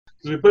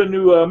we put a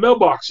new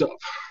mailbox up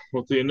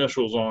with the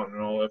initials on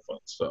and all that fun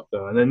stuff.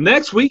 And then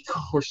next week,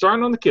 we're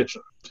starting on the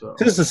kitchen. So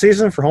This is the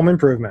season for home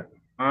improvement.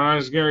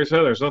 as Gary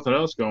said, there's nothing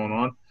else going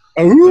on.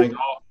 Oh,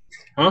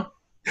 Huh?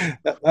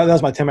 that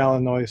was my Tim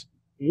Allen noise.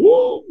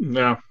 Whoa!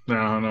 No.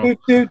 Do,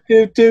 do,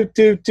 do, do,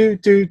 do, do,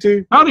 do,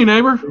 do. Howdy,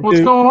 neighbor. What's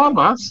going on,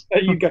 boss?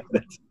 You got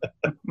it.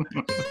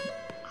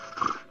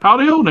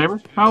 Howdy, old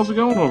neighbor. How's it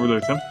going over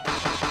there, Tim?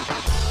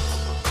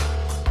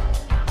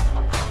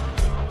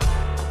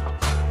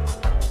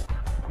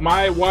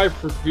 My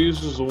wife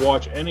refuses to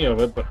watch any of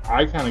it, but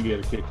I kind of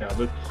get a kick out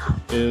of it,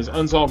 is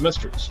Unsolved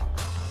Mysteries.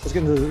 Let's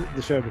get into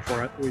the show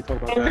before we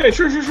talk about that. Okay,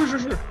 sure.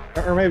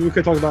 Or maybe we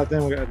could talk about it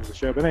then we'll get into the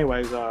show. But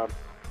anyways,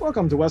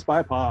 welcome to West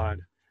by Pod,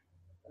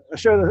 a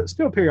show that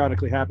still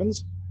periodically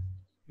happens,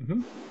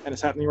 and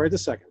it's happening right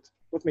this second.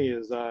 With me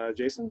is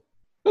Jason.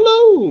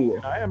 Hello.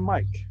 And I am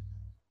Mike.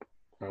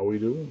 How we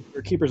doing?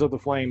 We're keepers of the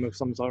flame of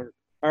some sort.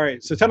 All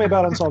right, so tell me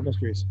about Unsolved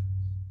Mysteries.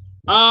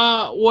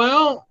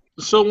 Well,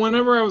 so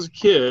whenever I was a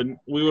kid,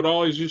 we would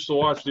always used to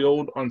watch the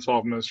old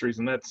Unsolved Mysteries,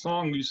 and that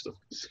song used to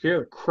scare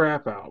the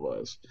crap out of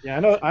us. Yeah,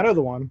 I know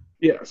the one.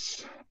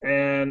 Yes.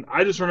 And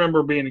I just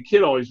remember being a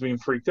kid always being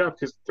freaked out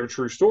because they're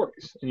true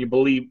stories, and you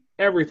believe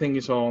everything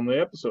you saw in the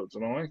episodes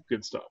and all that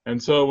good stuff.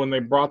 And so when they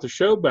brought the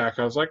show back,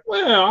 I was like,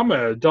 well, I'm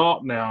an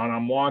adult now, and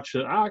I'm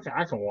watching. I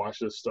can watch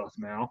this stuff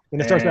now.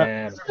 And it starts out.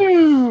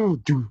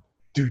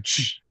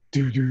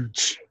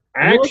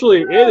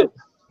 Actually,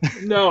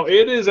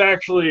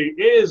 it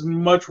is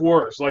much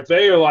worse. Like,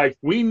 they are like,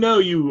 we know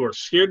you are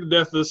scared to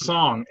death of this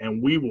song,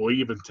 and we will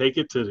even take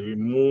it to the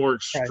more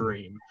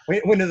extreme.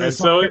 When did this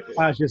song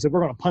flashes? So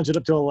we're going to punch it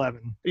up to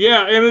 11.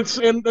 Yeah,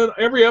 and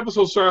every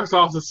episode starts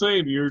off the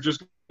same. You're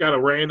just got a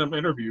random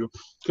interview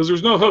because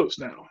there's no host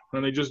now,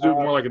 and they just do it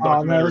more like a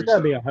documentary. No, there's got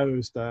to be a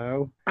host,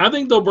 though. I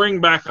think they'll bring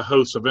back a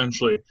host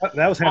eventually.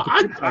 That was half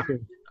the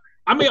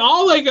I mean,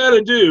 all they've got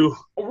to do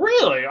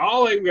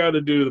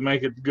to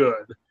make it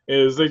good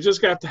is they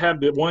just got to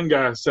have the one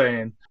guy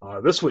saying,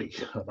 this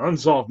week,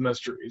 Unsolved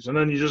Mysteries. And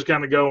then you just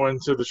kind of go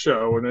into the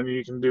show, and then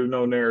you can do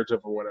no narrative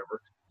or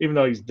whatever, even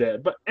though he's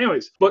dead. But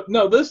anyways,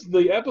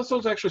 the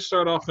episodes actually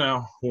start off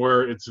now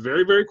where it's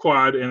very, very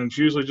quiet, and it's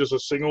usually just a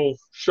single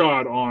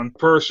shot on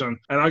person.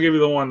 And I'll give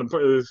you the one.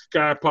 This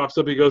guy pops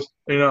up. He goes,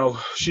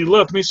 she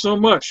loved me so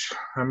much.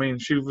 I mean,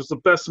 she was the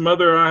best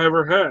mother I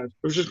ever had. It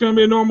was just going to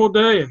be a normal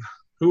day. And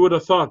who would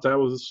have thought that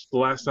was the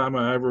last time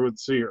I ever would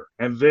see her?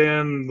 And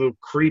then the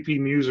creepy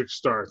music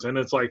starts, and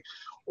it's like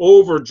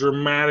over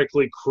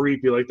dramatically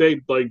creepy. Like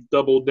they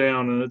double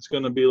down, and it's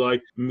gonna be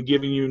like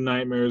giving you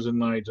nightmares at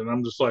night. And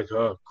I'm just like,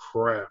 oh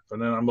crap. And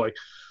then I'm like,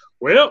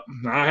 well,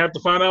 I have to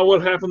find out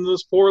what happened to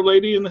this poor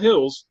lady in the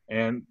hills.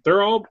 And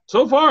they're all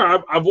so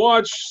far. I've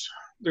watched.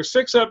 There's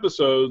 6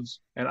 episodes,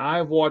 and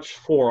I've watched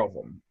 4 of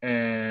them.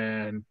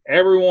 And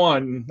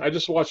everyone, I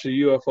just watched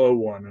the UFO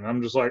one, and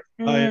I'm just like,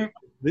 gotta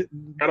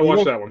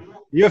watch that one.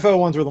 UFO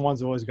ones were the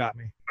ones that always got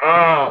me.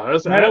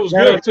 That was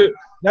good too.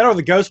 That are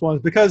the ghost ones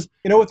because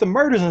with the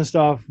murders and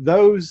stuff,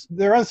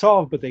 they're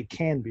unsolved, but they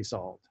can be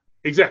solved.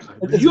 Exactly.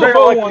 It's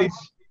UFO ones.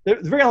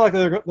 It's very likely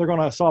they're going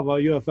to solve a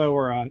UFO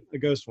or a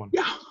ghost one.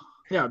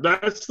 Yeah,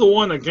 that's the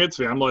one that gets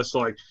me. I'm just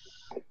like,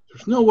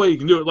 there's no way you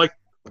can do it. Like,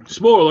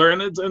 spoiler,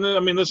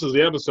 this is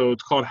the episode.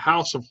 It's called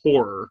House of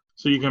Horror.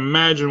 So you can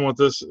imagine what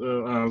this.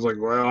 I was like,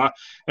 well,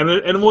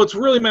 and what's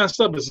really messed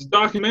up is it's a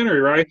documentary,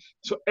 right?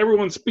 So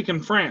everyone's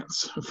speaking French.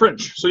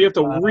 So you have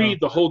to read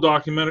the whole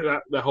documentary,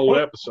 the whole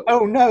episode.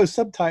 Oh no,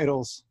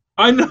 subtitles.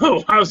 I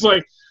know. I was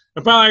like,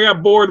 and finally I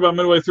got bored about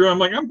midway through. I'm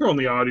like, I'm throwing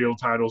the audio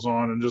titles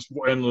on and just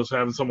endless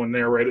having someone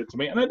narrate it to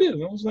me, and I did.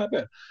 It wasn't that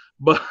bad.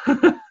 But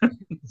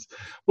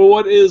but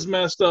what is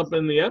messed up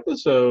in the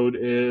episode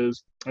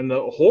is, and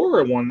the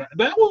horror one,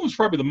 that one was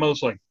probably the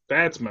most like,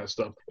 that's messed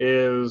up,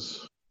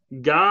 is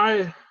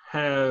guy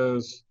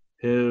has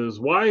his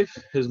wife,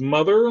 his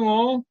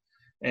mother-in-law,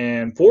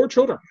 and 4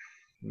 children.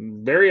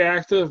 Very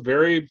active,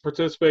 very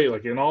participate,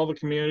 like in all the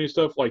community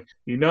stuff. Like,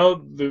 they've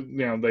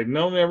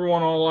known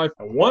everyone all life.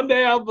 And one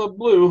day out of the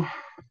blue,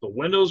 the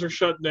windows are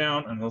shut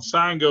down and the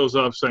sign goes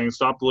up saying,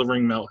 "Stop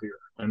delivering mail here."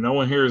 And no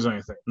one hears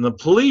anything. And the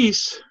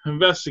police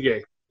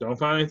investigate. Don't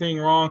find anything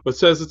wrong, but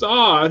says it's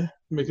odd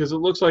because it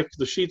looks like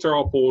the sheets are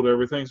all pulled,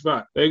 everything's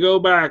fine. They go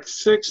back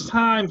 6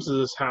 times to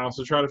this house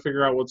to try to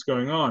figure out what's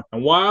going on.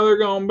 And while they're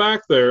going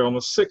back there on the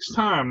 6th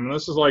time, and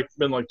this has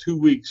been 2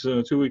 weeks in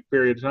a 2-week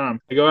period of time,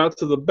 they go out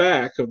to the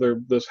back of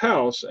this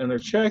house and they're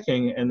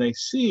checking, and they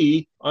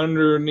see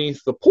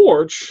underneath the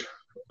porch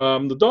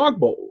the dog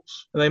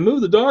bowls. And they move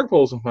the dog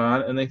bowls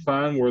and they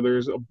find where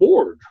there's a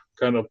board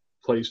kind of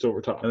placed over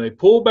top. And they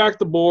pull back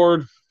the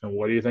board, and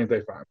what do you think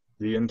they find?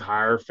 The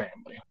entire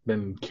family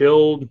been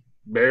killed,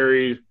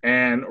 buried,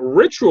 and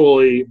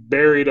ritually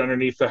buried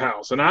underneath the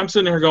house. And I'm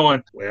sitting here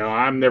going, well,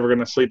 I'm never going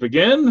to sleep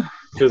again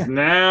because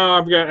now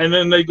I've got, and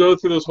then they go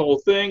through this whole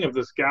thing of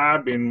this guy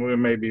being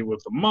maybe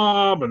with the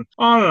mob and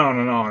on and on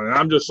and on. And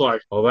I'm just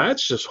like, well,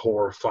 that's just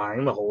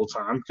horrifying the whole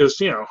time because,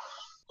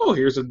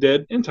 here's a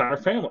dead entire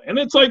family. And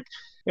it's like,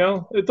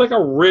 it's like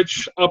a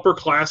rich upper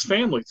class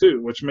family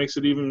too, which makes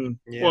it even.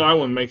 Yeah. Well, I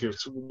wouldn't make it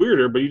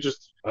weirder, but you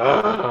just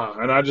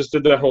and I just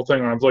did that whole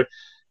thing. Where I was like,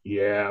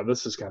 yeah,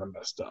 this is kind of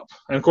messed up.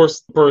 And of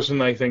course, the person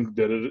they think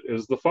did it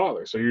is the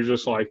father. So you're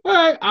just like, all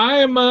right,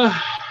 I'm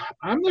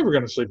never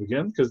gonna sleep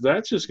again because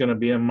that's just gonna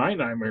be in my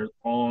nightmares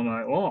all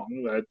night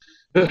long.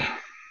 That,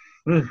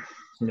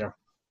 yeah.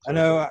 I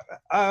know.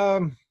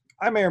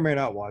 I may or may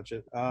not watch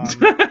it.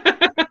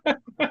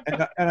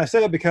 And I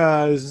say that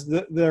because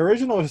the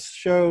original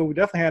show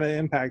definitely had an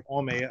impact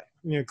on me.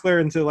 Clear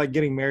into like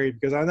getting married,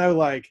 because I know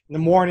like in the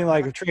morning,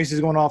 like if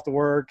Tracy's going off to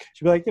work,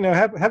 she'd be like,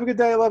 have a good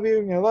day, love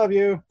you, love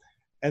you.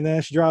 And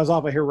then she drives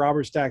off, I hear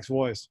Robert Stack's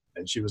voice,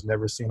 and she was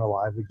never seen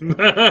alive again.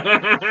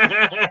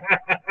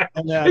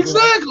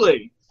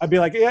 Exactly. I'd be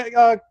like,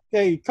 yeah,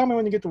 hey, call me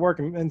when you get to work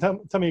and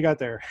tell me you got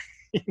there.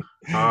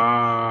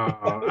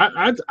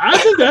 I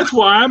think that's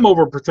why I'm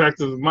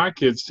overprotective of my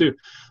kids too.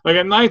 Like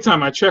at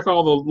nighttime, I check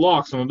all the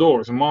locks on the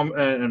doors, and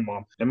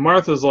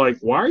Martha's like,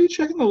 "Why are you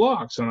checking the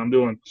locks?" And I'm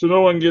doing so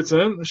no one gets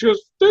in. And she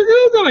goes, "They're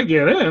gonna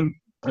get in."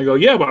 I go,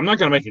 "Yeah, but I'm not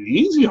gonna make it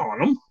easy on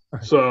them."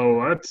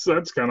 So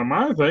that's kind of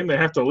my thing. They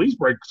have to at least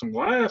break some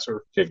glass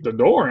or kick the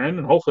door in,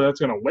 and hopefully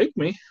that's going to wake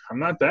me. I'm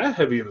not that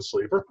heavy of a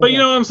sleeper. But you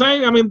know what I'm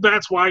saying? I mean,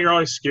 that's why you're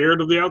always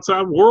scared of the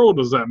outside world,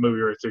 is that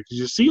movie right there, because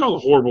you see all the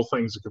horrible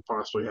things that could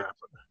possibly happen.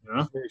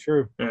 Very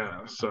true.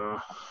 Yeah. So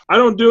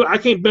I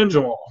can't binge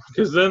them all,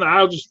 because then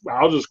I'll just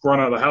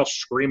run out of the house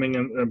screaming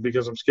and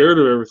because I'm scared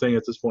of everything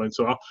at this point.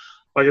 So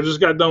I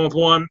just got done with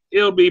one.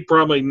 It'll be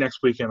probably next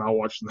weekend I'll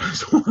watch the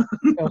next one.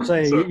 I'll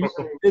say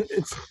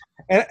it's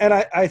and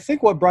I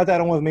think what brought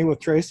that on with me with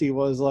Tracy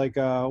was like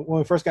when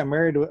we first got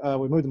married,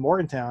 we moved to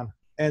Morgantown,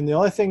 and the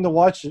only thing to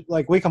watch,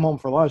 like we come home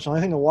for lunch, the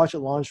only thing to watch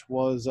at lunch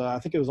was I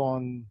think it was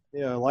on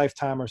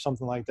Lifetime or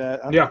something like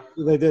that. Yeah,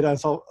 they did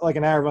like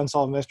an hour of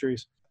Unsolved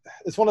Mysteries.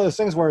 It's one of those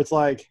things where it's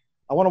like,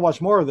 I want to watch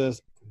more of this,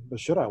 but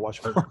should I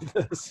watch more of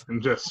this?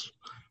 And just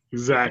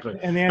exactly.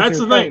 And the answer that's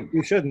the thing.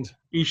 You shouldn't.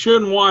 You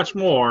shouldn't watch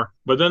more,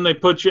 but then they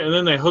put you, and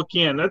then they hook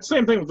you in. That's the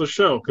same thing with the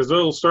show, because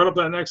they'll start up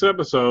that next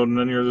episode, and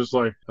then you're just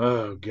like,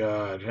 oh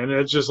god, and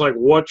it's just like,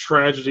 what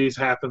tragedies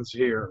happens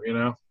here,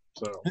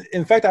 So,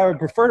 in fact, I would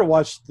prefer to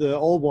watch the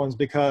old ones,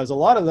 because a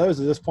lot of those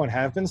at this point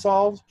have been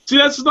solved. See,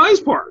 that's the nice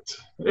part.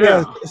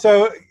 Yeah.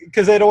 So,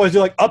 because they'd always do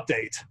like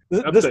update.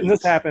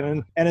 This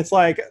happened, and it's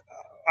like,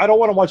 I don't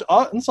want to watch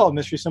Unsolved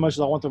Mysteries so much as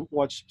I want to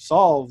watch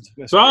Solved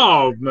Mysteries.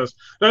 Solved Mysteries.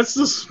 That's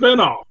the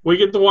spinoff. We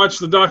get to watch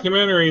the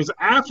documentaries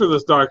after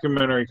this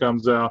documentary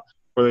comes out,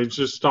 where they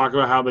just talk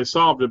about how they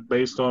solved it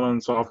based on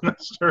Unsolved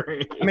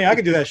Mysteries. I mean, I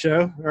could do that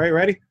show. All right,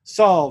 ready?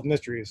 Solved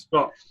Mysteries.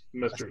 Solved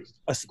Mysteries.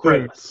 A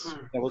spoon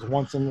that was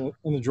once in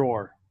the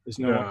drawer is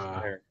no longer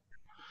there.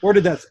 Where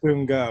did that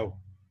spoon go?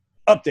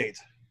 Update.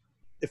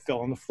 It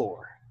fell on the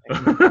floor.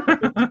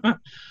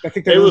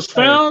 It was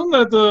found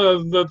that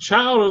the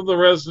child of the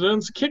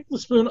residence kicked the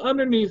spoon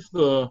underneath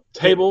the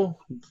table.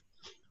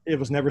 It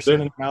was never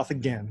seen in the mouth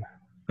again.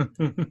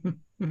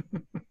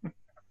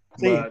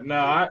 But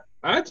no,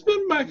 it's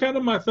been my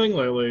thing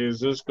lately. It's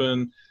just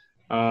been,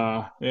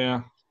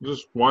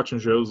 just watching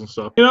shows and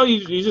stuff.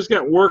 You just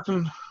got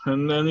working,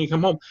 and then you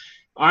come home.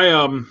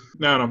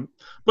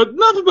 But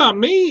enough about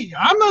me.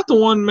 I'm not the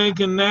one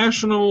making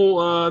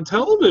national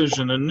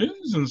television and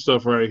news and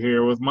stuff right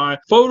here with my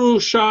photo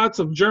shots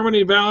of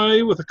Germany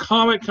Valley with a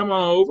comet coming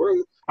over.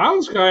 I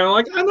was kind of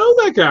like, I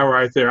know that guy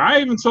right there.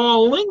 I even saw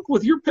a link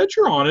with your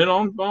picture on it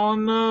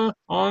on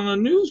a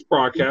news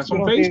broadcast on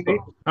Facebook. TV?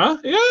 Huh?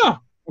 Yeah.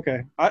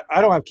 Okay,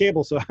 I don't have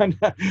cable, so I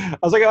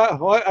was like,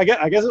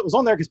 I guess it was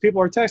on there because people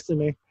are texting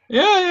me.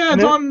 Yeah,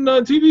 it's on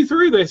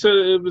TV3. They said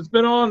it's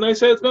been on. They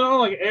say it's been on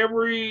like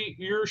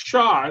your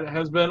shot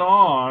has been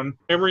on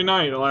every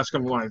night the last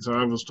couple of nights.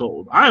 I was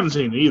told. I haven't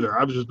seen it either.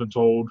 I've just been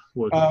told.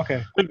 Okay.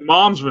 I think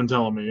Mom's been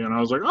telling me, and I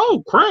was like,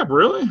 oh crap,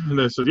 really? And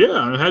they said,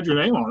 yeah, it had your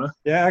name on it.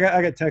 Yeah,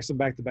 I got texted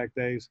back-to-back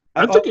days.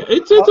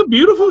 It's a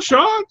beautiful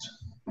shot.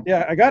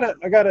 Yeah, I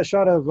got a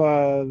shot of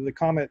the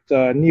comet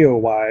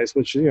Neowise,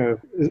 which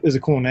is a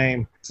cool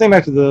name. It's named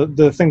after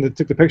the thing that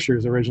took the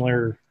pictures originally,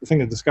 or the thing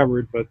that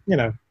discovered. But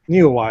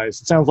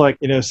Neowise. It sounds like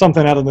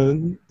something out of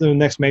the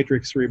next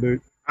Matrix reboot.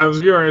 I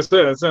was going to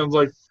say it sounds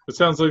like the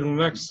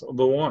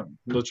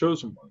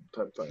chosen one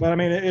type thing. But I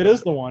mean, it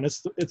is the one.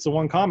 It's the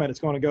one comet. It's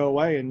going to go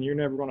away, and you're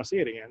never going to see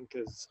it again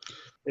because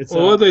it's.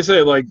 Well, what did they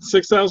say? Like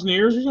 6,000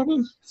 years or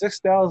something?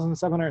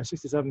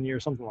 6,767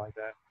 years, something like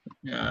that.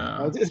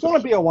 Yeah. It's going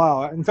to be a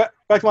while. In fact,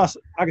 I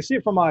could see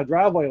it from my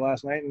driveway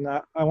last night, and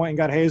I went and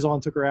got Hazel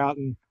and took her out,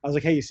 and I was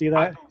like, "Hey, you see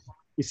that?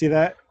 You see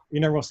that?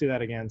 You're never going to see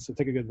that again. So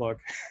take a good look."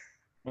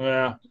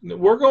 Yeah,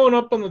 we're going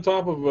up on the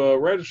top of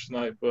Reddish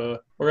tonight,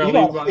 but we're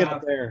gonna leave it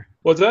up there.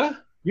 What's that?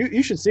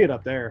 You should see it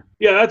up there.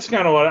 Yeah, that's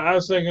kind of what I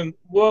was thinking.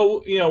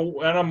 Well,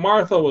 and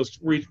Martha was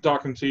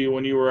talking to you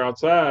when you were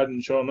outside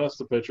and showing us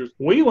the pictures.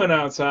 We went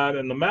outside,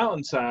 and the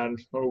mountainside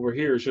over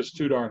here is just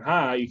too darn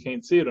high. You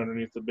can't see it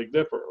underneath the Big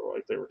Dipper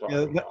like they were talking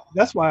about.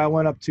 That's why I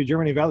went up to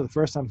Germany Valley the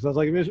first time, because I was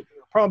like,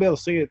 probably be able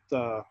to see it,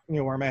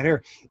 where I'm at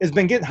here. It's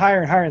been getting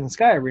higher and higher in the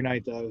sky every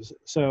night, though.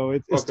 So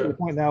it's to the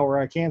point now where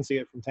I can see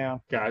it from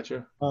town.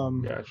 Gotcha.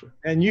 Gotcha.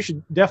 And you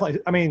should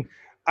definitely,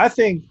 I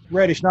think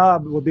Reddish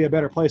Knob would be a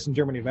better place in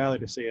Germany Valley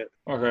to see it.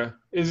 Okay.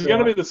 Is it going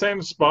to be the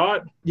same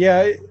spot?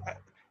 Yeah.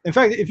 In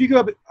fact, if you go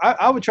up,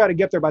 I would try to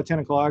get there by 10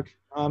 o'clock.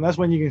 That's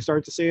when you can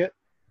start to see it.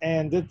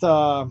 And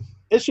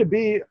it should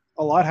be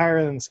a lot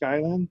higher than the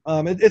sky then.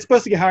 It's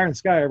supposed to get higher in the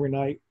sky every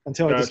night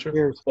until it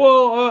disappears.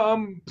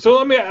 Well,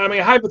 so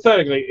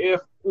hypothetically,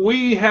 if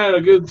we had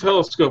a good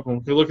telescope and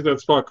we could look at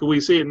that spot, could we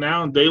see it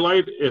now in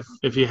daylight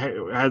if you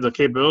had the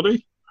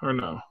capability or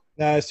no?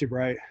 No, it's too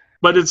bright.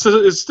 But it's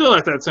still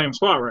at that same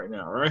spot right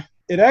now, right?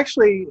 It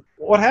actually,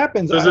 what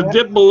happens? Does it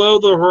dip below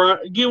the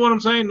horizon? You get what I'm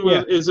saying?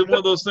 Yeah. Is it one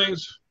of those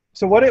things?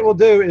 So what it will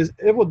do is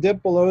it will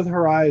dip below the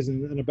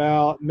horizon at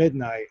about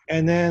midnight.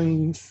 And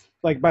then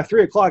like by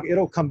 3 o'clock,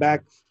 it'll come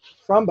back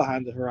from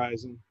behind the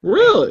horizon.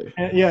 Really?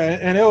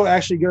 And it'll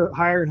actually go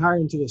higher and higher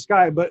into the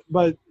sky. But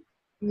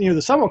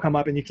the sun will come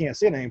up and you can't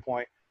see it at any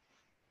point.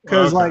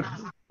 Because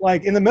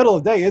like in the middle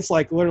of the day, it's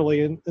like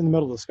literally in the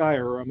middle of the sky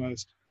or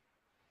almost.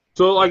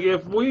 So like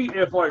if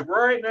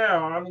right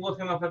now I'm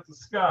looking up at the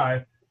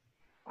sky,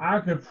 I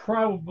could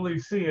probably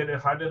see it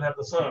if I didn't have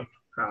the sun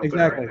out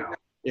exactly. there right now.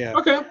 Yeah.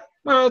 Okay.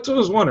 Well, that's what I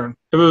was wondering.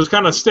 If it was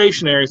kind of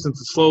stationary since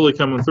it's slowly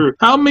coming through.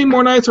 How many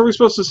more nights are we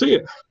supposed to see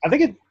it? I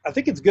think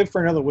it's good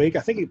for another week.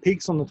 I think it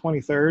peaks on the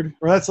 23rd.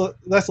 Or that's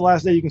the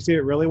last day you can see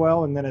it really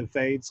well, and then it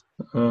fades.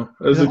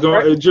 Is it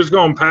going? It's just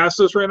going past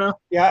us right now?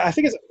 Yeah, I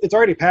think it's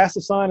already past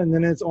the sun, and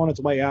then it's on its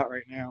way out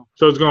right now.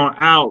 So it's going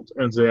out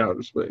into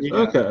outer space. Yeah.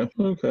 Okay.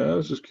 I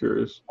was just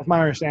curious. That's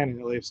my understanding,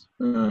 at least.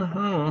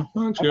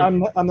 That's good.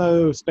 I'm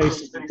no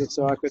space scientist,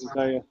 so I couldn't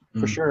tell you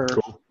for sure.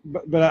 Cool.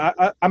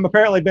 But I'm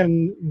apparently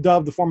been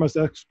dubbed the foremost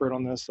expert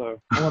on this, so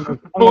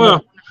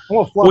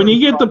when you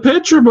get the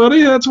picture,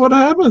 buddy, that's what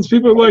happens.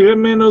 People are like, that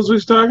man knows what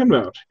he's talking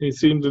about. He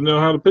seems to know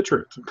how to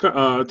picture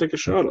it, take a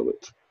shot of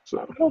it. So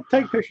I don't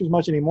take pictures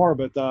much anymore,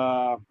 but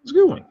it's a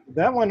good one.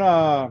 That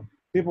one,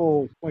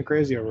 people went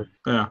crazy over.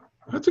 Yeah,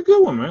 that's a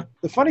good one, man.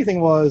 The funny thing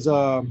was,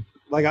 I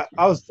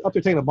was up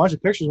there taking a bunch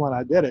of pictures when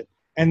I did it,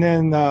 and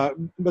then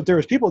but there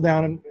was people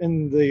down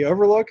in the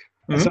overlook.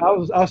 And so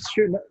I was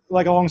shooting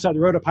like alongside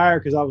the road up higher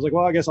because I was like,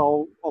 well, I guess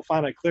I'll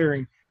find a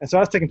clearing. And so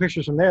I was taking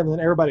pictures from there, and then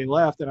everybody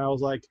left, and I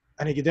was like,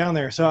 I need to get down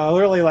there. So I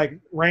literally like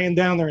ran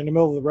down there in the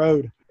middle of the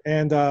road.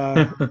 And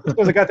as soon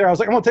as I got there, I was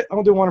like, I'm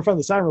gonna do one in front of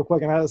the sign real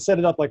quick, and I set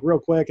it up like real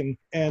quick and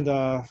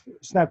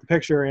snapped the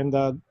picture. And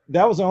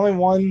that was the only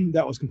one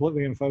that was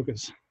completely in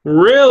focus.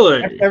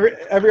 Really?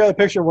 Every other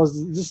picture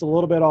was just a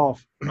little bit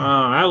off.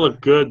 That looked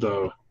good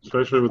though,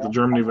 especially with the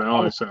Germany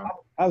Valley sound.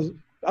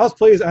 I was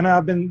pleased, and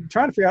I've been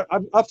trying to figure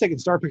out. I've taken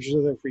star pictures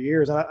of there for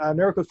years, and I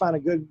never could find a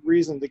good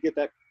reason to get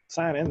that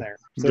sign in there.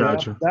 So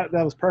gotcha. That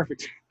was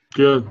perfect.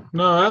 Good.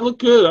 No, that looked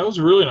good. That was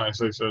really nice,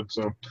 they said.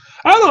 So,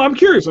 I don't know. I'm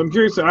curious.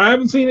 I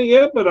haven't seen it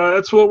yet, but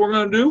that's what we're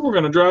going to do. We're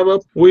going to drive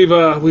up.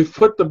 We've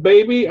put the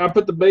baby. I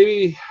put the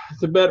baby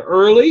to bed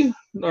early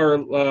or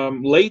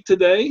late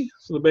today.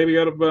 So the baby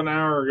got up about an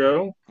hour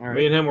ago. Right.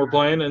 Me and him were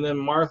playing, and then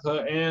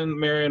Martha and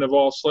Marion have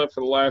all slept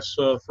for the last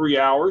 3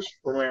 hours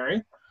for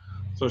Marion.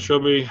 So she'll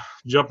be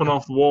jumping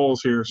off the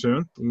walls here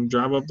soon and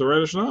drive up the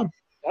Reddish Knob.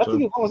 I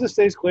think as long as it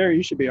stays clear,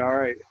 you should be all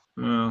right.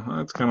 Well,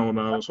 that's kind of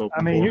what I was hoping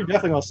I mean, for. You're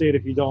definitely going to see it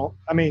if you don't.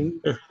 I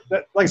mean,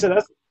 like I said,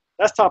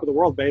 that's top of the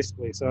world,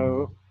 basically.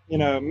 So,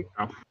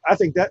 I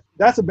think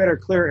that's a better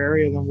clear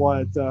area than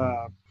what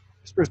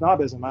Spruce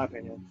Knob is, in my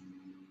opinion.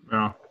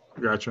 Yeah,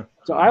 gotcha.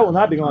 So I will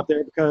not be going up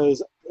there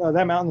because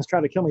that mountain has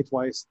tried to kill me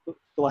twice the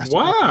last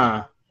time.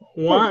 Why?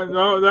 Why?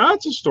 No,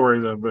 that's a story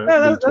that been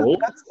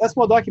told. That's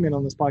well documented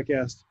on this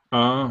podcast.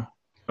 I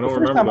don't remember.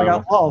 The first time I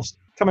got lost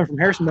coming from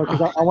Harrisonburg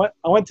because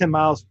I went 10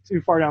 miles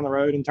too far down the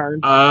road and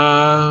turned.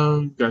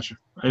 Gotcha.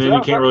 And then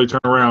you can't really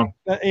turn around.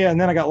 Yeah,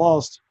 and then I got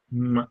lost.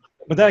 But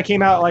then I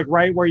came out like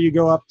right where you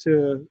go up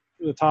to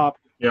the top.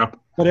 Yeah.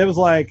 But it was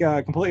like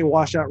completely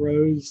washed out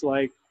roads,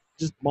 like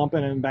just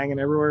bumping and banging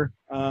everywhere.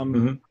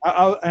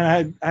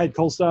 I had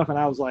cold stuff and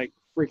I was like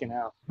freaking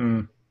out.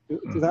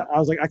 I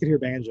was like, I could hear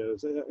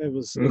banjos. It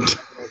was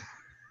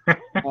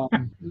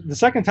the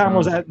second time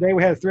was that day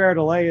we had a 3-hour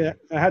delay.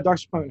 I had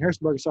doctor's appointment in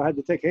Harrisonburg, so I had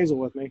to take Hazel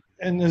with me.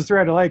 And it was a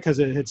 3-hour delay because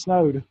it had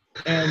snowed.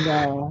 And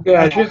and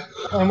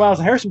when I was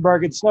in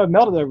Harrisonburg, it snowed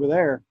melted over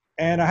there.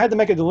 And I had to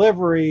make a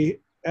delivery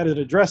at an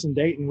address in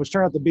Dayton, which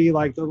turned out to be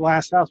like the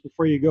last house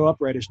before you go up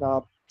Reddish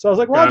Knob. So I was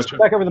like, well, I'll just go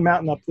back over the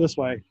mountain up this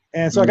way.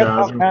 And so I got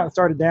the mountain and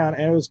started down,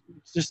 and it was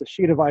just a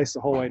sheet of ice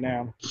the whole way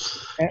down.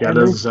 It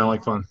doesn't sound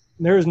like fun.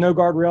 There was no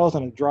guardrails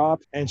and it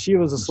dropped, and she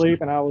was asleep,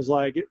 and I was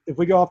like, if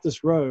we go off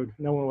this road,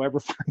 no one will ever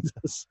find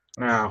us.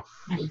 Wow.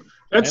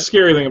 That's the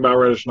scary thing about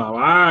Reddish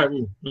Knob.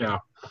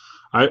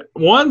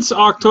 Once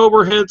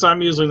October hits,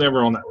 I'm usually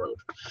never on that road.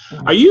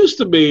 I used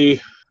to be,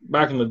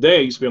 back in the day,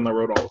 I used to be on that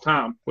road all the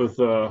time with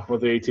the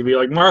ATV.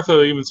 Like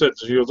Martha even said,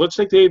 she goes, let's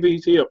take the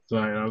ATV up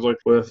tonight. And I was like,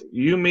 with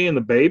you, me, and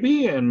the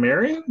baby and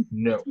Marion?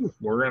 No,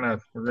 we're gonna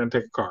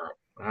take a car up.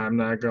 I'm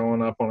not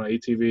going up on an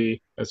ATV,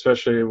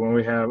 especially when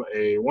we have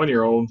a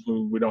 1-year-old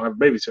who we don't have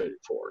babysitting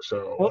for.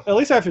 So, well, at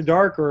least after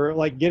dark or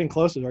like getting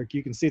close to dark,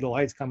 you can see the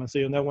lights coming, so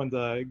you'll know when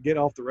to get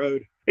off the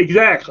road.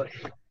 exactly.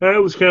 That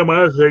was kind of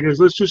my other thing is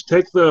let's just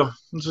take the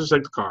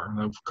car. And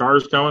if the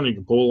car's coming, you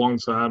can pull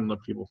alongside and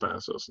let people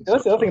pass us. And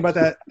That's the other thing about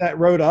that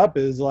road up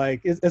is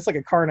like it's like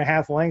a car and a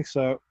half length.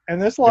 So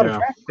and there's a lot of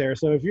traffic there.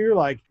 So if you're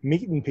like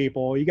meeting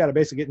people, you got to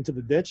basically get into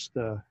the ditch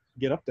to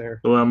get up there.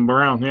 So I'm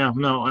around,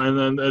 and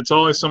then it's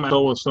always some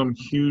asshole with some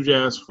huge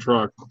ass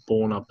truck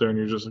pulling up there, and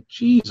you're just like,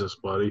 Jesus,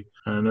 buddy.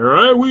 And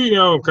they're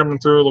like, coming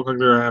through, look like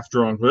they're half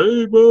drunk.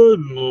 Hey, bud,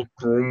 and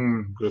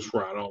boom, just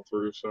right on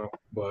through. So,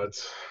 but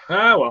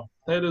well,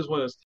 that is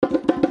what it is.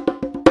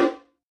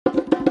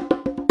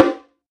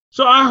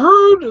 So I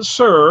heard,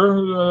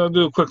 sir,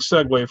 do a quick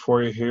segue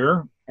for you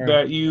here,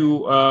 that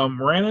you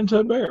ran into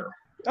a bear.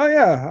 Oh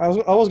yeah, I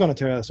was going to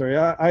tell that story.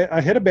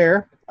 I hit a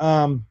bear.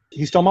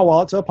 He stole my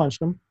wallet, so I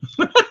punched him.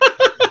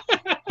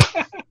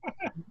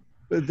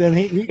 But then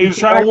he was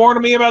trying to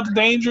warn me about the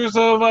dangers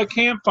of a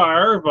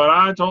campfire, but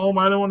I told him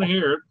I didn't want to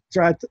hear it.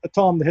 So I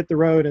told him to hit the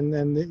road, and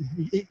then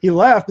he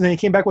left, and then he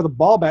came back with a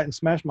ball bat and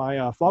smashed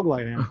my fog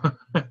light in.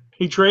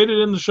 He traded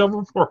in the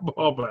shovel for a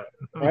ball bat.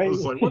 Right? I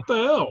was like, what the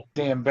hell?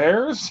 Damn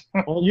bears.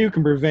 Well, you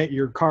can prevent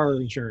your car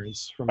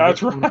insurance from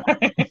That's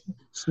right.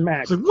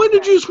 Smacked. Like, when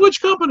did you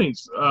switch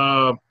companies?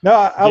 No,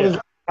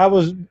 I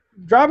was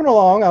driving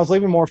along. I was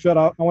leaving Moorfield.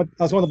 I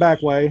was going the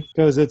back way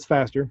because it's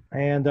faster.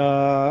 And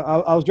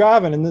I was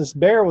driving, and this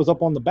bear was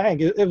up on the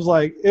bank. It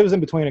was in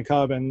between a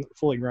cub and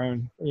fully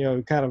grown,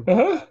 kind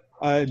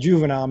of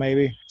juvenile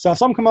maybe. So I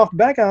saw him come off the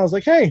bank, and I was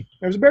like, hey,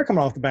 there's a bear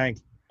coming off the bank.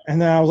 And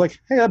then I was like,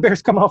 hey, that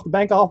bear's coming off the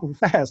bank awful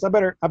fast. I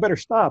better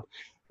stop.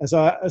 And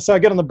so I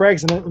get on the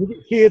brakes, and then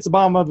he hits the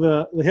bottom of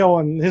the hill,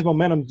 and his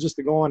momentum just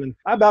to go on, and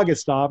I about get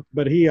stopped,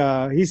 but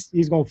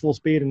he's going full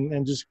speed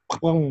and just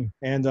boom,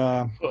 and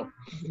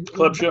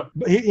clips you.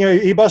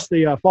 He busts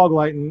the fog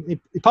light, and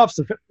he pops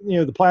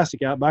the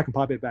plastic out, but I can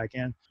pop it back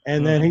in,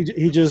 and then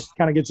he just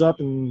kind of gets up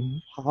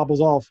and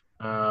hobbles off.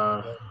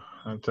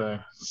 Okay,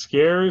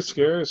 scary.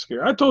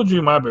 I told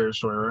you my bear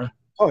story, right?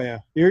 Oh yeah,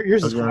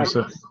 yours is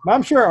fine.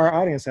 I'm sure our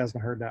audience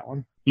hasn't heard that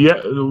one.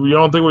 Yeah, you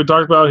don't think we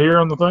talked about it here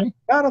on the thing?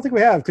 I don't think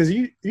we have, because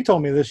you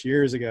told me this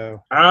years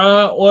ago.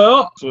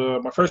 Well,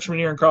 my freshman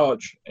year in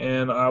college,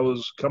 and I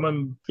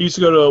used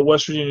to go to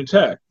West Virginia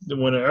Tech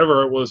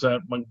whenever it was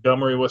at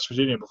Montgomery, West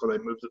Virginia, before they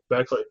moved it to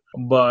Beckley.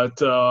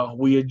 But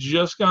we had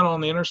just got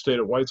on the interstate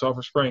at White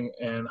Sulphur Spring,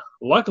 and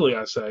luckily,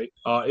 I say,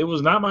 it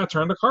was not my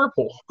turn to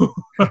carpool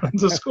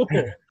to school.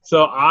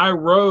 So I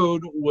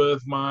rode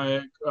with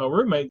my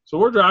roommate. So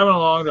we're driving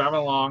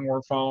along.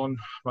 We're following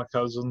my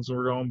cousins, and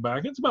we're going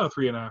back. It's about a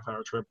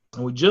 3.5-hour trip.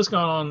 And we just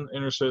got on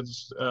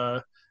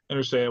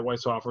interstate at White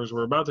Sulphurs.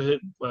 We're about to hit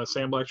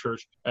Sam Black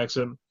Church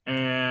exit,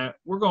 and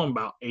we're going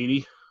about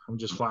 80. I'm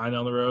just flying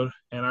down the road.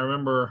 And I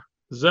remember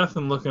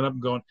Zethan looking up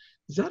and going,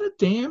 is that a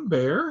damn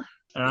bear?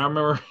 And I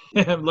remember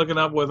him looking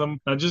up with him.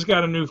 I just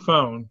got a new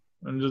phone.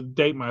 And just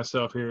date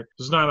myself here.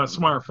 It's not a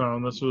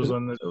smartphone. This was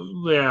and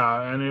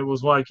it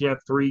was like you had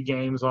 3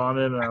 games on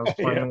it, and I was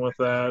playing with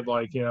that,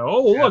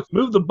 look,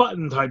 move the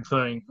button type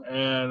thing.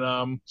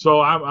 And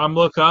so I'm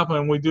look up,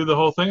 and we do the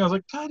whole thing. I was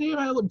like, God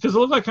damn, because it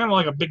looked like kind of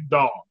like a big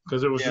dog,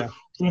 because it was just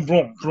vroom,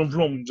 vroom, vroom,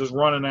 vroom, just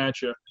running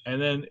at you.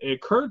 And then it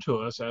occurred to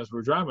us as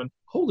we're driving,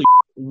 holy,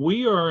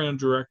 we are in a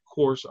direct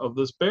course of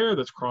this bear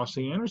that's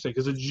crossing the interstate,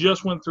 because it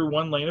just went through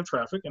one lane of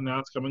traffic, and now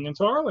it's coming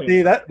into our lane.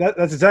 See,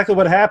 that's exactly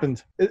what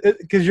happened.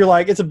 Because you're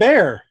like, it's a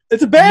bear.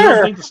 It's a bear. You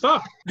don't think to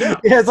stop. Yeah.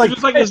 It's like,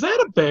 just like, is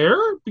that a bear?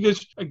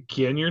 Because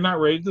again, you're not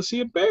ready to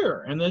see a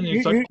bear, and then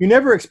you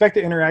never expect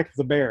to interact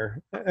with a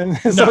bear, and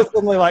so it's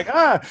suddenly like,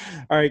 all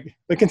right.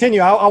 But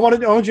continue. I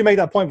wanted you to make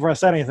that point before I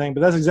said anything,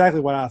 but that's exactly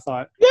what I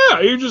thought.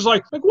 Yeah, you're just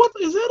like what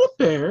is that a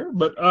bear?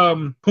 But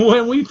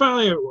when we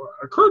finally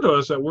occurred to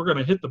us that we're going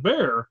to hit the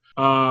bear,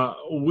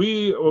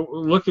 we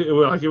look at it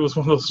like it was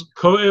one of those.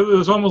 It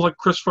was almost like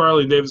Chris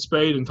Farley, David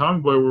Spade, and Tommy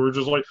Boy. We were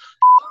just like.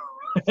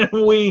 And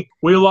we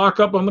lock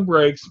up on the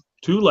brakes.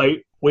 Too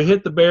late. We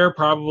hit the bear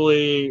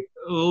probably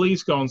at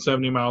least going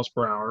 70 miles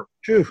per hour.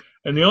 Phew.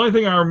 And the only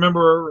thing I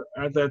remember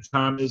at that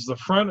time is the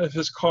front of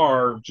his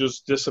car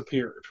just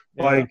disappeared.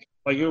 Yeah.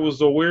 Like it was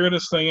the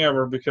weirdest thing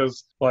ever,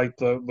 because like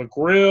the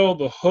grill,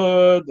 the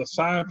hood, the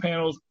side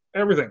panels,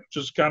 everything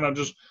just kind of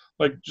just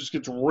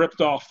gets ripped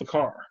off the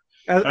car.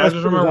 I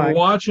just remember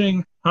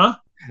watching,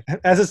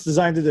 as it's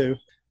designed to do.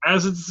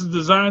 As it's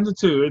designed to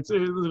do. It's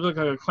like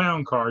a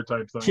clown car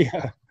type thing.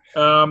 Yeah.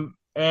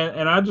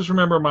 And I just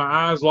remember my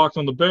eyes locked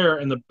on the bear,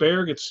 and the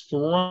bear gets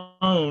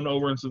thrown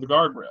over into the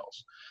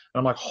guardrails. And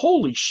I'm like,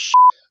 holy shit.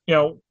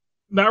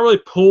 Not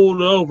really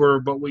pulled over,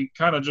 but we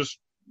kind of just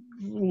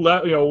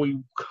we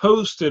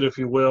coasted, if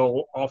you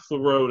will, off the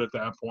road at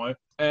that point.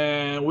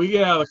 And we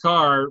get out of the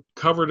car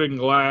covered in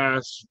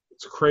glass,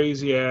 It's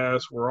crazy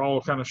ass. We're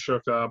all kind of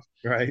shook up.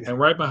 Right. And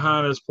right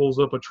behind us pulls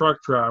up a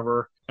truck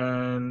driver,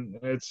 and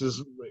it's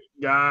this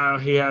guy.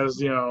 He has,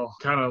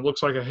 kind of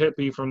looks like a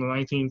hippie from the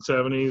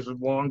 1970s with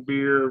long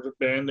beard,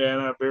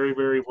 bandana, very,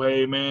 very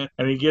way, man.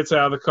 And he gets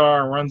out of the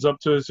car and runs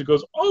up to us and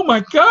goes, "Oh my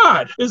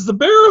God, is the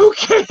bear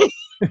okay?"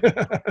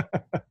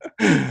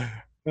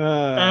 And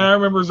I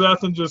remember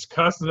Zethan just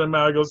cussing him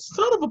out. He goes,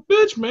 "Son of a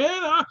bitch,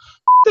 man.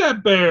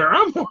 That bear.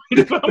 I'm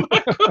worried about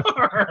my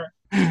car."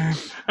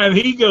 And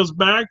he goes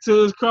back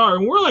to his car,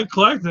 and we're like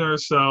collecting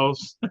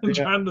ourselves and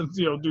trying to,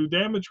 do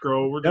damage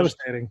control. We're just,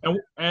 devastating.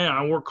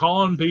 And we're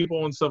calling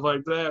people and stuff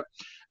like that.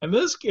 And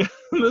this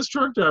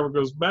truck driver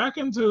goes back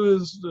into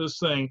this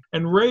thing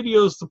and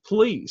radios the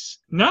police,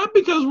 not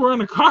because we're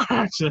in a car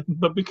accident,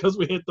 but because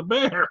we hit the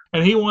bear.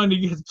 And he wanted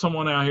to get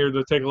someone out here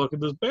to take a look at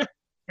this bear.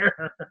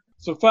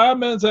 So 5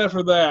 minutes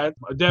after that,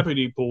 a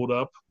deputy pulled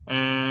up,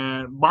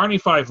 and Barney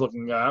Fife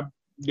looking guy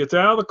gets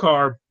out of the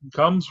car,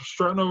 comes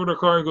strutting over to the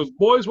car, and goes,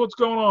 "Boys, what's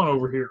going on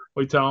over here?"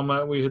 We tell him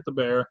that we hit the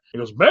bear. He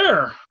goes,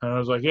 "Bear?" And I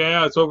was like,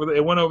 "Yeah, it's over there.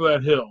 It went over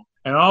that hill."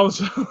 And all of a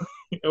sudden,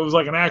 it was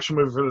like an action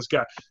movie for this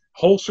guy.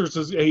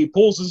 He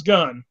pulls his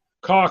gun,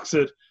 cocks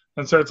it,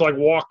 and starts like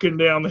walking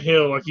down the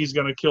hill like he's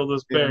going to kill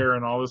this bear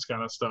and all this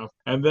kind of stuff.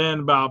 And then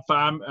about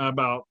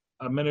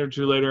a minute or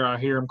two later, I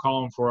hear him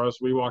calling for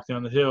us. We walk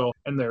down the hill,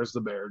 and there's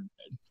the bear,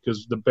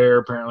 because the bear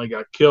apparently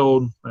got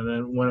killed. And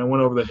then when it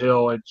went over the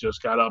hill, it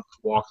just got up,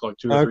 walked like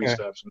 2 or 3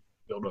 steps, and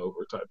killed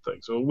over type thing.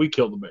 So we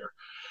killed the bear.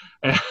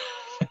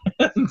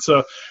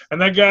 And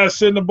that guy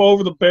sitting up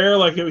over the bear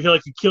like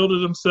he killed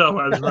it himself.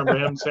 I just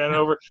remember him standing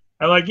over.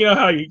 And like,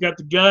 how you got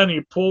the gun,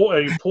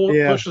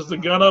 pushes the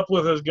gun up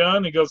with his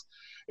gun. He goes,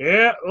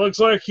 "Yeah, looks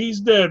like he's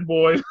dead,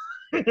 boy."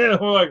 And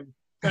we're like,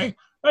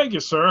 Thank you,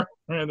 sir.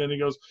 And then he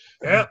goes,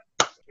 "Yeah,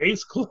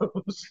 case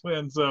closed."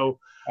 And so,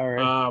 all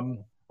right.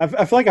 I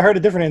feel like I heard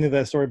a different end of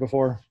that story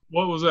before.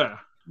 What was that?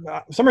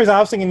 For some reason I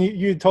was thinking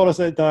you told us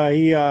that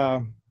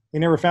he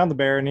never found the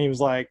bear, and he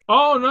was like,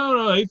 "Oh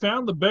no, he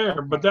found the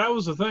bear." But that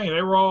was the thing;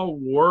 they were all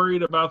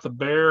worried about the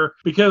bear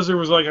because there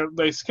was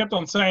they kept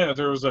on saying that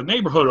there was a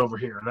neighborhood over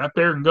here, and that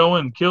bear can go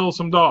in and kill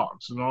some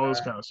dogs and all this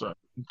kind of stuff,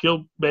 and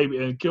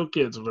kill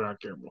kids if they're not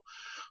careful.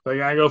 They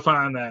gotta go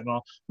find that and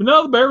all. But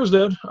no, the bear was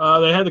dead.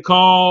 They had to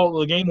call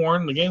the game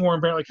warden. The game warden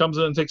apparently comes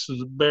in and takes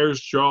the bear's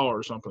jaw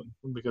or something,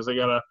 because they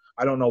gotta,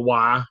 I don't know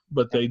why,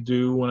 but they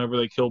do whenever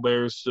they kill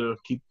bears to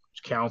keep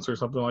counts or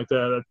something like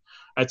that.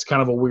 That's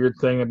kind of a weird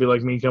thing. It'd be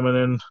like me coming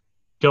in,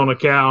 killing a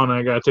cow, and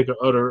I gotta take an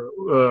udder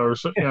or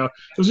something. It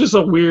was just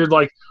a weird,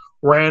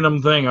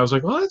 random thing. I was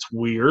like, well, that's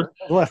weird.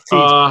 Left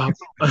teeth.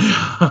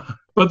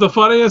 But the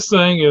funniest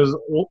thing is,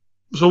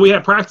 so we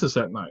had practice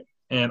that night.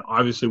 And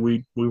obviously,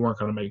 we weren't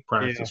going to make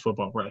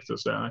football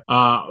practice that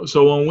night.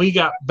 So when we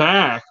got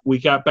back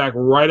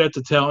right at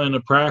the tail end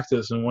of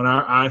practice. And when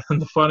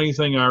the funny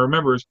thing I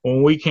remember is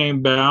when we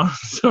came down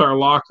to our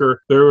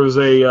locker, there was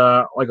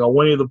a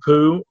Winnie the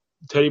Pooh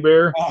teddy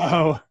bear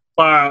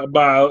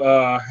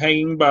by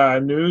hanging by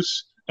a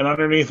noose. And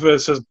underneath it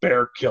says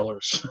 "Bear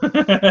Killers"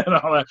 and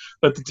all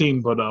that the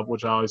team put up,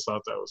 which I always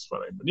thought that was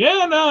funny. But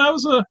that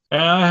was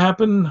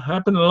happened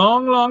a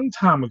long, long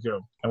time ago.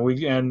 And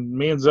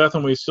me and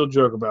Zethan, we still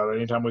joke about it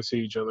anytime we see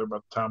each other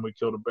about the time we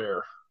killed a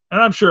bear. And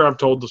I'm sure I've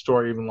told the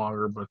story even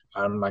longer, but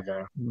I'm not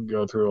gonna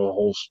go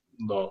through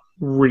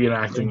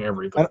reenacting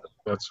everything.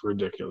 That's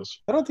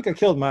ridiculous. I don't think I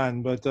killed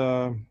mine, but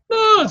no,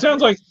 it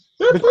sounds like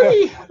they're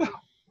pretty.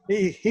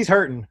 He's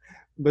hurting.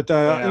 But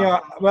I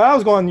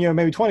was going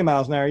maybe 20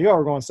 miles an hour. You all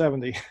were going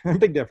 70.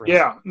 Big difference.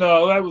 Yeah,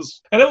 no, it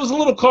was a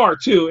little car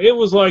too. It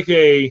was like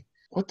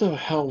what the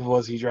hell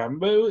was he driving?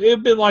 But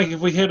it'd been like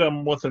if we hit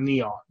him with a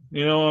neon.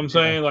 You know what I'm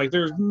saying? Like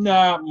there's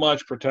not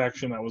much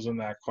protection that was in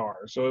that car,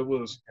 so it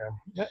was.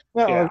 Yeah.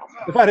 Well,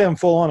 if I had him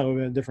full on, it would have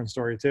been a different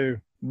story too.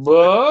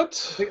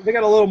 But they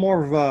got a little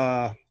more of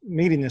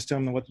meatiness to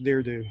them than what the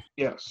deer do.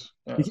 Yes.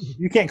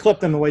 You can't clip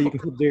them the way you can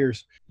clip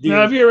deers.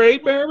 Now, have you ever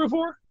ate bear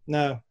before?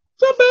 No.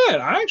 Not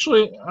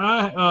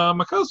bad.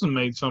 My cousin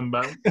made some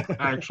about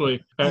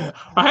actually. I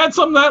had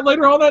some of that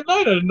later on that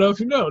night. I didn't know if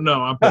you know.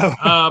 No,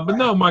 but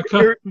no, my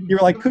cousin. You're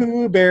like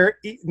Pooh Bear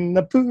eating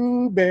the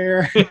Pooh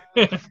Bear.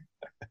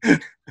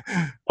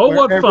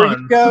 What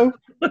fun! You go.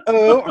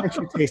 Oh, aren't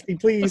you tasty,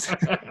 please?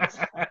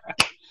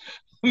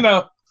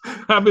 No.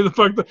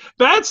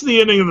 That's the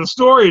ending of the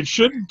story. It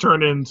should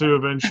turn into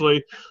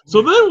eventually.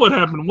 So then what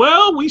happened?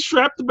 Well, we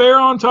strapped the bear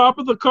on top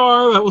of the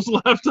car that was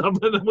left of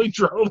it, and we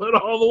drove it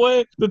all the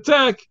way to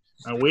Tech.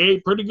 And we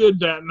ate pretty good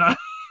that night.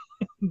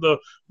 The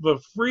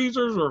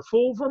freezers were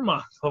full for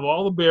months of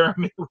all the beer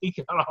we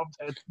got off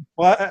that.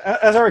 Well,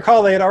 as I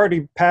recall, they had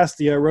already passed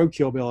the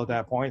roadkill bill at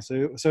that point,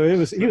 so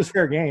he was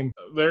fair game.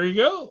 There you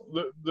go.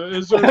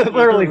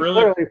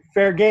 Literally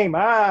fair game.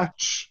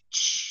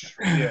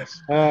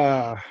 Yes.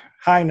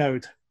 High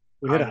note.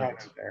 We hit a high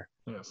note there.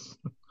 Yes.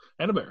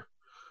 And a bear.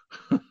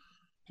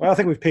 Well, I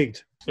think we've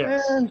peaked.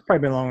 Yes. It's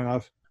probably been long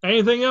enough.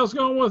 Anything else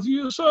going with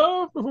you,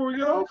 sir, before we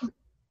get off?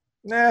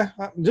 Nah,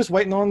 I'm just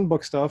waiting on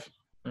book stuff.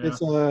 Yeah. It's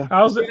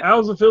how's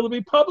it feel to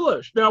be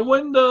published? Now,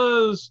 when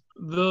does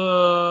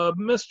the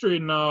mystery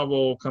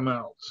novel come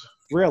out?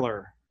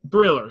 Thriller.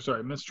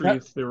 Mystery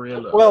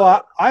thriller.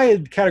 Well, I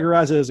had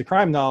categorized it as a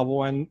crime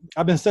novel, and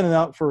I've been sending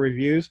out for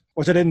reviews,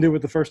 which I didn't do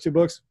with the first 2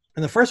 books.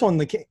 And the first one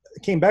that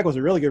came back was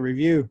a really good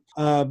review,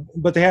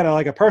 but they had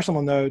a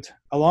personal note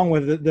along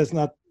with it that's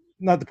not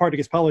the part that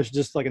gets published,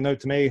 just like a note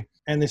to me.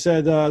 And they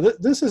said,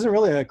 this isn't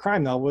really a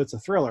crime novel, it's a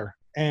thriller.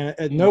 And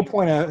at no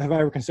point have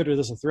I ever considered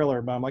this a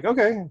thriller, but I'm like,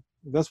 okay,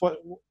 that's what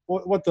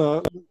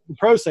the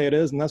pros say it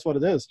is, and that's what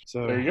it is.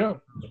 So there you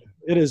go.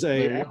 It is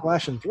a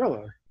Appalachian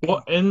thriller.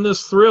 Well, in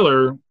this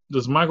thriller,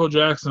 does Michael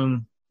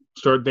Jackson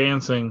start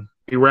dancing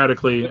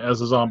erratically as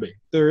a zombie?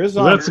 There is.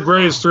 That's the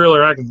greatest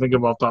thriller I can think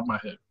of off the top of my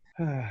head.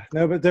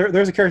 No, but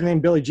there's a character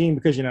named Billie Jean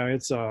because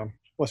it's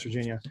West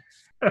Virginia.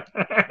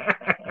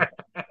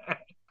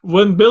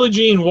 When Billie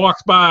Jean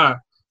walks by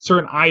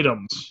certain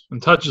items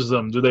and touches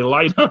them, do they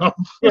light up?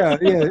 Yeah.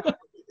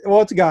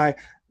 Well, it's a guy,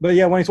 but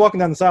yeah, when he's walking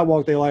down the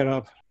sidewalk, they light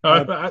up.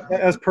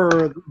 As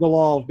per the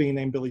law of being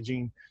named Billie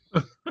Jean.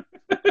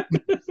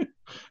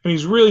 And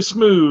he's really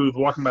smooth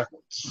walking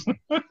backwards.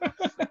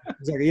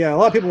 Exactly. Yeah, a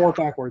lot of people walk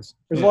backwards.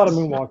 There's a lot of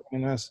moonwalking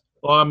in this.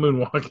 A lot of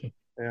moonwalking.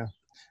 Yeah.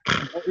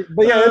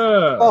 But yeah,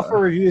 it's all for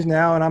reviews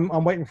now, and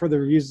I'm waiting for the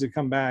reviews to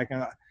come back.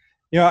 And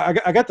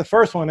I got the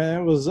first one, and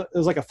it was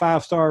like a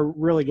 5-star,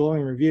 really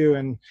glowing review,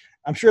 and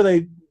I'm sure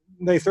they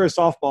throw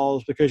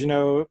softballs because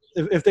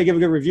if they give a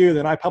good review,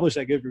 then I publish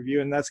that good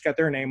review, and that's got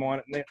their name on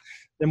it, and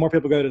then more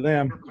people go to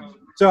them.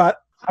 So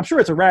I'm sure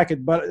it's a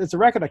racket, but it's a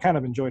racket I kind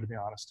of enjoy, to be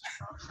honest.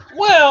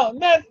 Well,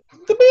 to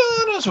be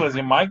honest with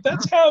you, Mike,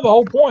 that's kind of the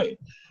whole point.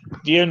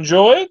 Do you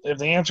enjoy it? If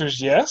the answer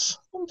is yes,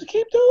 then to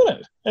keep doing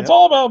it. It's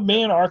all about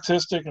being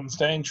artistic and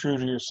staying true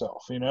to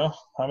yourself,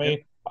 I mean,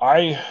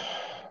 I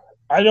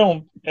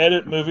don't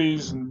edit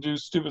movies and do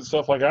stupid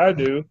stuff like I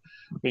do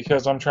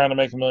because I'm trying to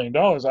make $1 million.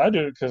 I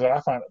do it because I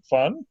find it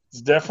fun.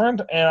 It's different,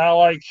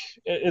 and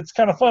it's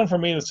kind of fun for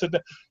me to sit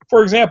down.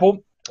 For example,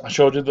 I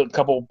showed you a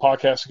couple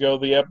podcasts ago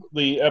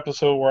the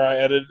episode where I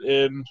edited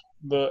in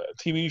the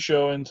TV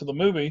show into the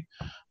movie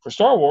for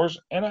Star Wars,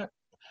 and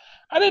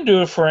I didn't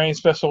do it for any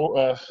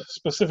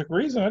specific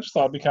reason. I just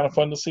thought it'd be kind of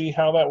fun to see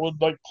how that would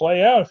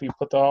play out if you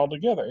put that all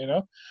together.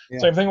 Yeah.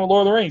 Same thing with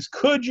Lord of the Rings.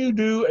 Could you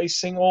do a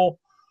single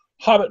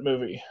Hobbit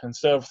movie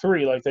instead of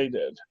 3 like they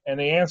did? And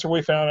the answer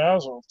we found out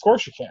is, well, of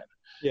course you can.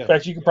 Yeah. In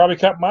fact, you could probably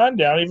cut mine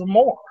down even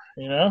more.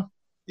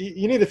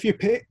 You need a few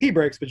pee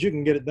breaks, but you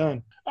can get it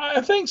done.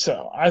 I think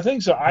so. I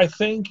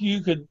think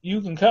you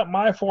can cut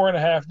my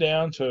 4.5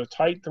 down to a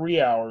tight 3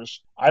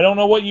 hours. I don't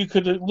know what you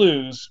could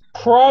lose.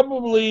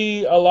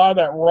 Probably a lot of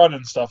that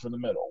running stuff in the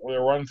middle, where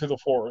they're running through the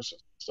forest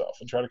and stuff,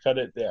 and try to cut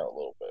it down a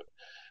little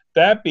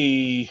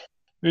bit.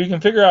 You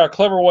can figure out a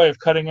clever way of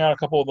cutting out a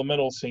couple of the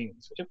middle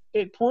scenes.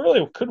 It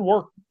really could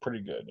work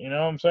pretty good. You know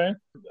what I'm saying?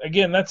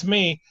 Again, that's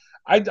me.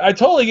 I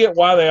totally get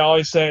why they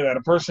always say that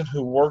a person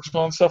who works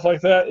on stuff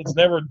like that, it's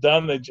never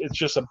done. It's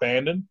just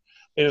abandoned.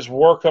 They just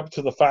work up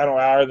to the final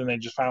hour, then they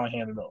just finally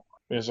hand it over.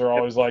 Because they're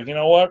always like, you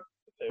know what?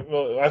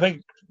 Well, I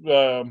think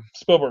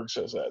Spielberg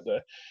says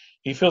that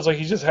he feels like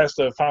he just has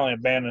to finally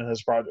abandon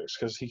his projects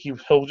because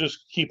he'll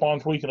just keep on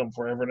tweaking them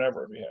forever and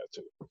ever if he had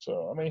to.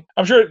 So, I mean,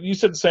 I'm sure you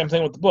said the same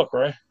thing with the book,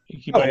 right?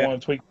 You keep on wanting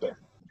to tweak them.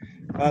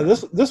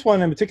 This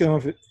one in particular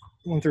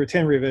went through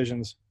 10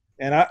 revisions.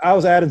 And I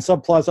was adding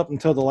subplots up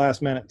until the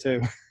last minute,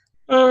 too.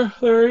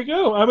 There you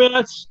go. I mean,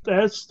 that's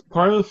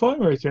part of the fun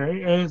right there.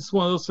 And it's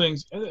one of those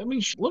things. I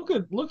mean, look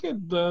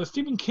at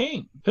Stephen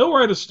King. He'll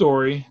write a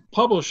story,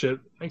 publish it,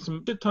 make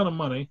some shit ton of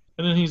money,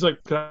 and then he's like,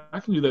 I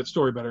can do that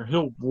story better.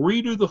 He'll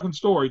redo the fucking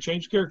story,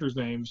 change characters'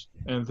 names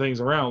and things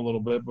around a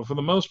little bit, but for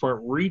the most part,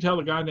 retell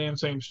the goddamn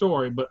same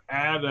story, but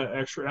add that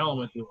extra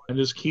element to it, and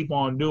just keep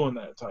on doing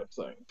that type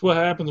thing. It's what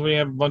happens when you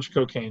have a bunch of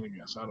cocaine, I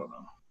guess. I don't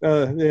know.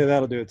 Yeah,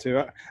 that'll do it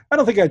too. I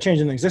don't think I'd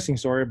change an existing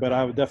story, but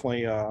I would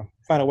definitely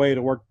find a way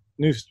to work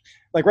new,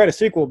 like write a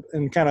sequel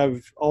and kind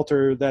of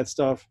alter that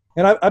stuff.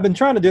 And I've been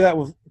trying to do that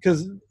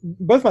because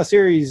both my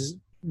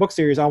book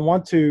series, I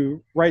want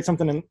to write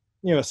something in,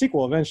 a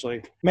sequel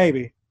eventually,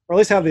 maybe, or at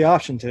least have the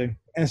option to.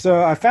 And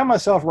so I found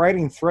myself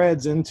writing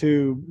threads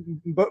into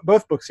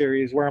both book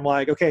series where I'm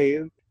like, okay,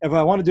 if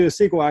I want to do a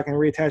sequel, I can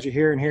reattach it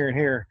here and here and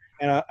here.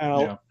 And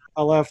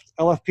I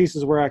left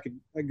pieces where I could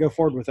go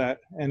forward with that,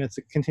 and it's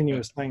a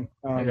continuous thing.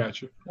 I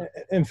got you.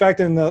 In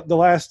fact, in the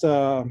last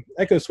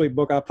Echo Suite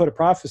book, I put a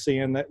prophecy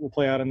in that will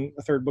play out in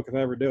the third book if I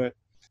ever do it.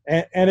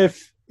 And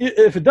if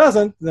it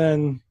doesn't,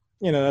 then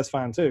that's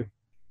fine too.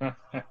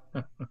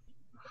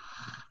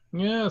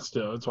 Yeah,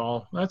 still,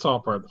 that's all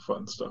part of the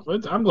fun stuff.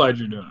 I'm glad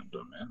you're doing it,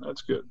 man.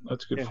 That's good.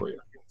 That's good for you.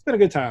 It's been a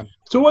good time.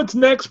 So what's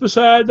next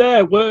beside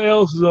that? What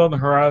else is on the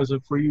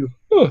horizon for you?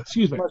 Oh,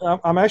 excuse me.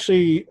 I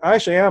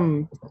actually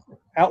am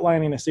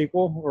outlining a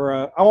sequel, or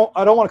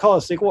I don't want to call it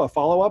a sequel, a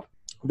follow-up,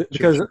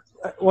 because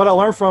what I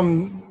learned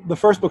from the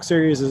first book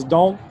series is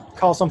don't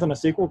call something a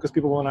sequel because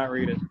people will not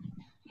read it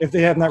if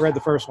they have not read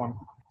the first one.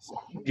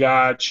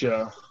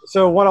 Gotcha.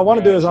 So what I want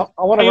to do is I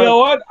want to. You know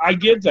what? I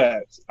get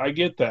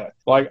that.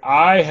 Like,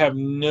 I have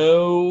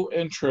no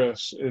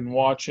interest in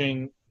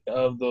watching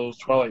those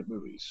Twilight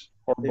movies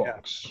or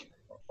books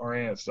or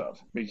any of that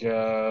stuff,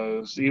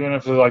 because even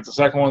if like the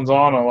second one's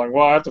on, I'm like,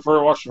 well, I have to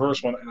first watch the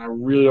first one, and I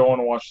really don't want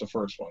to watch the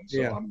first one,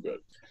 so I'm good.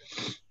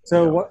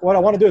 So what I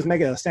want to do is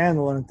make it a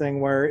standalone thing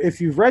where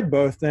if you've read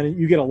both, then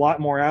you get a lot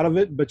more out of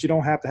it, but you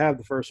don't have to have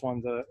the first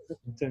one to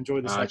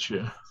enjoy the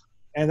second.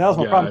 And that was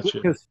my problem,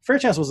 because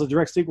Fairchance was a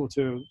direct sequel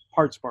to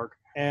Heartspark,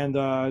 and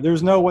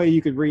there's no way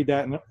you could read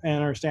that and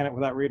understand it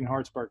without reading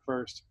Heartspark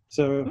first.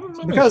 So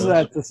because of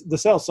that, the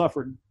sales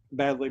suffered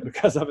badly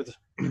because of it.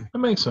 That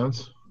makes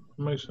sense.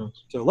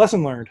 So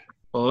lesson learned.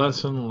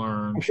 Lesson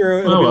learned. I'm sure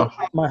it'll be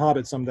like My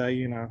Hobbit someday,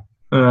 you know.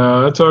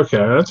 That's okay.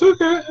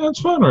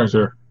 That's fine right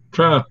there.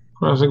 Trying to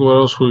think what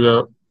else we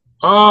got.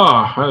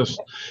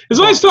 It's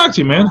nice to talk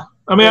to you, man.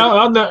 I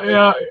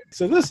mean,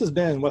 So this has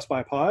been West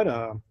by Pod,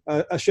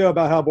 a show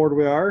about how bored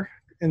we are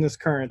in this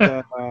current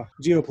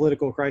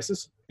geopolitical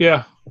crisis.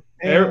 Yeah.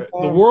 And,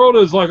 the world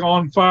is like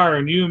on fire,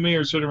 and you and me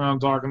are sitting around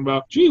talking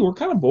about, gee, we're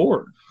kind of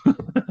bored.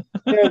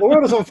 Yeah, the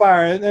world is on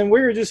fire, and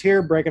we're just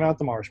here breaking out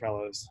the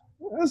marshmallows.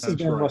 This has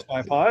been West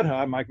by Pod.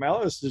 I'm Mike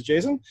Mallow. This is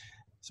Jason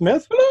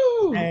Smith.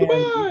 Hello.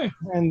 Goodbye.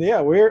 And yeah,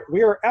 we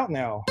are out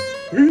now.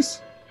 Peace.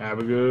 Have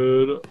a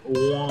good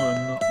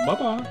one.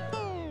 Bye-bye.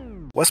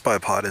 West by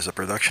Pod is a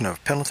production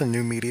of Pendleton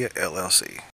New Media, LLC.